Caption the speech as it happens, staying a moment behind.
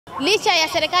Licha ya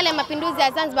serikali ya mapinduzi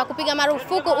ya Zanzibar kupiga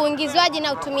marufuku uingizwaji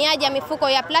na utumiaji wa mifuko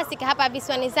ya plastiki hapa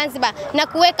visiwani Zanzibar na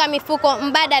kuweka mifuko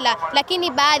mbadala, lakini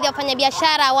baadhi ya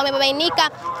wafanyabiashara wamebainika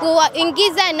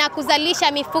kuingiza na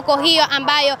kuzalisha mifuko hiyo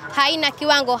ambayo haina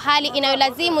kiwango, hali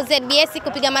inayolazimu ZBS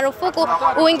kupiga marufuku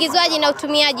uingizwaji na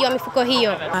utumiaji wa mifuko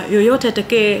hiyo. Yoyote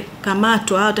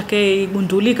atakayekamatwa au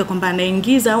atakayegundulika kwamba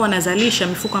anaingiza au anazalisha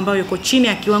mifuko ambayo yuko chini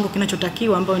ya kiwango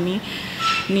kinachotakiwa ambayo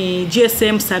ni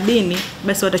GSM 70,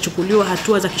 basi watachukuliwa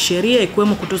hatua za kisheria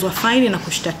ikiwemo kutozwa faini na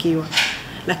kushtakiwa.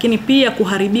 Lakini pia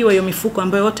kuharibiwa hiyo mifuko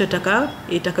ambayo wote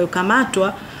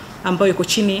itakayokamatwa ambayo iko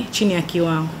chini ya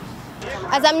kiwango.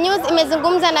 Azam News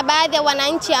imezungumza na baadhi ya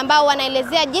wananchi ambao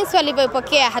wanaelezea jinsi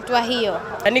walivyoipokea hatua hiyo.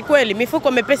 Ni kweli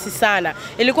mifuko mepesi sana.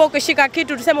 Ilikuwa ukishika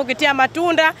kitu tuseme ukitia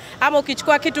matunda ama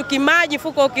ukichukua kitu kimaji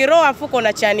fuko ukiroa fuko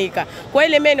unachanika. Kwa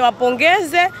ile mimi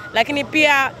niwapongeze, lakini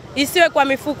pia isiwe kwa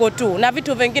mifuko tu na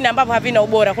vitu vingine ambavyo havina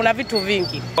ubora, kuna vitu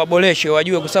vingi. Waboreshe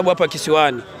wajue kwa sababu hapa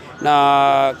kisiwani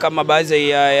na kama baadhi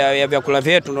ya vyakula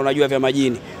vyetu ndio unajua vya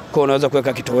majini. Kwa unaweza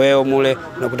kuweka kitoweo mule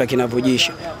unakuta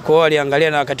kinavujisha. Kwa hiyo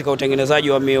waliangalia na katika utengenezaji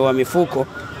wa mifuko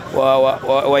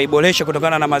waiboreshe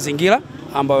kutokana na mazingira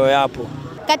ambayo yapo.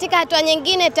 Katika hatua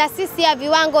nyingine, Taasisi ya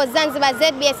Viwango Zanzibar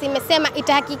ZBS imesema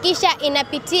itahakikisha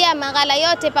inapitia maghala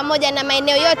yote pamoja na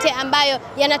maeneo yote ambayo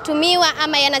yanatumiwa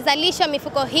ama yanazalishwa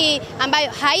mifuko hii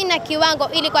ambayo haina kiwango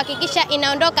ili kuhakikisha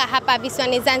inaondoka hapa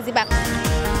visiwani Zanzibar.